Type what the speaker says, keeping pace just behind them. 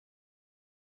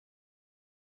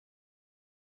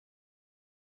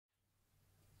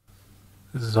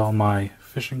This is all my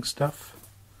fishing stuff.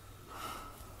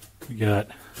 We got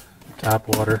top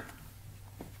water,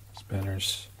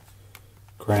 spinners,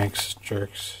 cranks,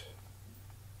 jerks,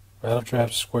 rattle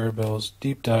traps, square bills,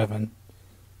 deep diving,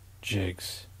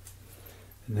 jigs.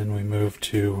 And then we move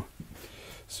to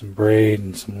some braid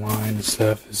and some line and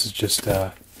stuff. This is just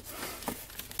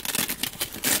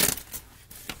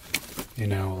you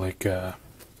know, like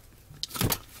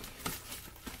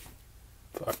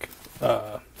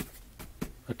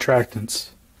attractants.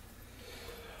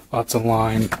 Lots of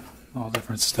line, all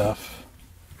different stuff.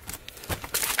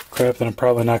 Crap that I'm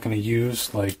probably not going to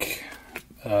use, like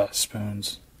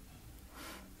spoons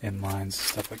and lines,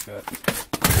 stuff like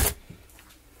that.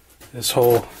 This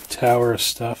whole tower of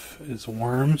stuff is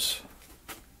worms.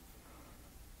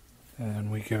 And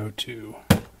we go to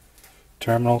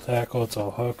terminal tackle. It's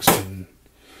all hooks and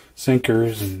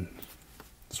sinkers and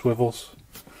swivels.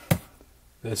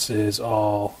 This is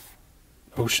all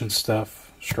ocean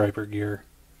stuff, striper gear.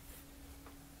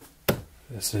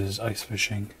 This is ice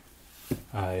fishing.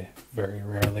 I very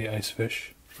rarely ice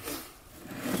fish.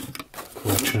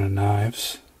 Collection of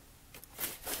knives.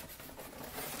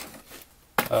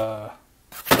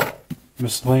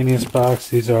 Miscellaneous box.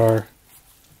 These are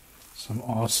some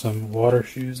awesome water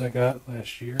shoes I got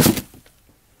last year.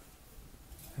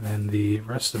 And then the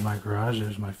rest of my garage,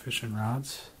 there's my fishing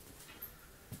rods.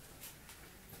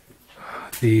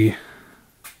 The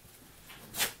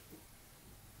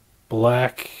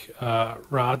black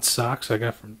rod socks I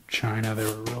got from China. They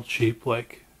were real cheap,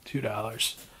 like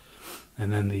 $2.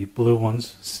 And then the blue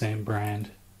ones, same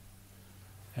brand.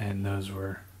 And those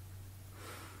were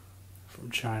from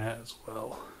China as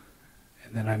well.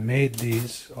 And then I made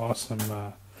these awesome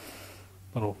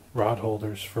little rod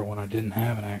holders for when I didn't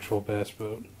have an actual bass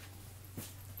boat.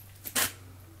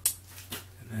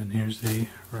 And then here's the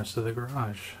rest of the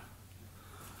garage.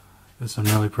 This I'm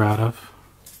really proud of.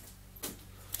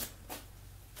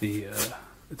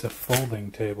 It's a folding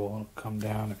table. It'll come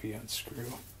down if you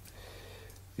unscrew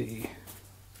the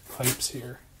pipes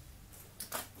here.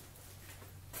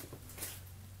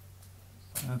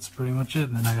 That's pretty much it.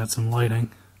 And then I got some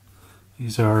lighting.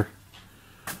 These are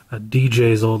a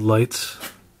DJ's old lights.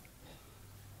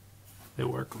 They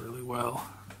work really well.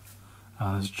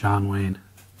 This is John Wayne.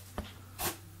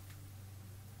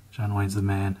 John Wayne's the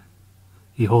man.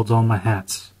 He holds all my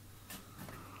hats.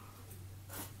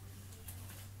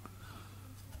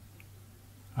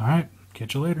 Alright,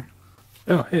 catch you later.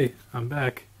 Oh, hey, I'm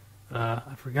back.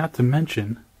 I forgot to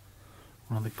mention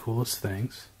one of the coolest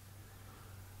things.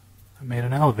 I made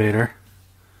an elevator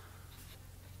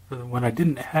for when I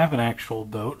didn't have an actual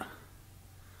boat.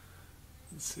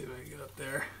 Let's see if I can get up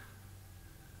there.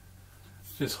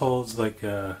 It just holds like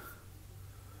a...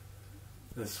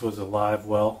 This was a live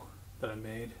well that I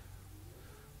made.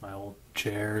 My old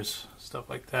chairs, stuff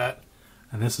like that.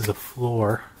 And this is a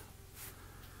floor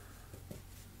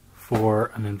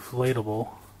for an inflatable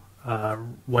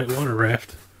whitewater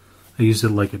raft. I used it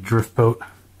like a drift boat.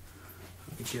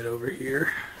 Let me get over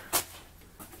here.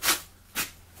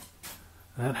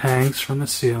 That hangs from the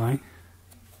ceiling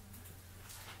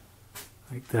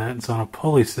like that. It's on a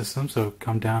pulley system, so it'll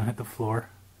come down and hit the floor.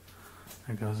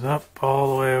 It goes up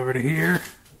all the way over to here.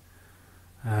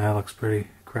 That looks pretty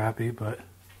crappy, but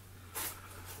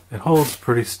it holds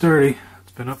pretty sturdy.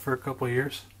 It's been up for a couple of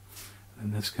years.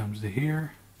 And this comes to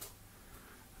here.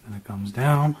 And it comes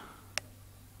down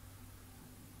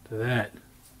to that.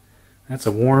 That's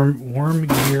a worm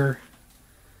gear.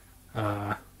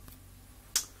 What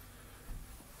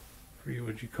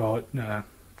would you call it?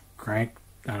 Crank?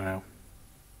 I don't know.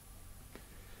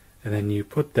 And then you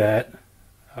put that.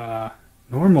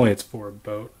 Normally it's for a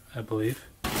boat, I believe.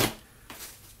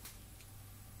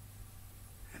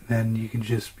 And then you can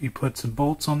you put some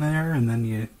bolts on there, and then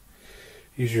you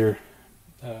use your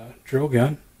drill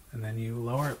gun, and then you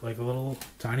lower it like a little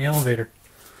tiny elevator.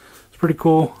 It's pretty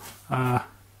cool. I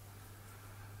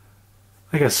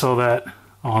think I saw that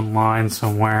online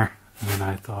somewhere, and then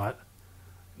I thought,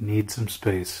 need some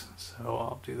space, so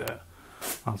I'll do that.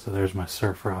 Also, there's my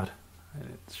surf rod. I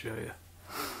didn't show you.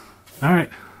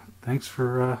 Alright, thanks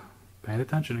for paying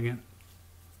attention again.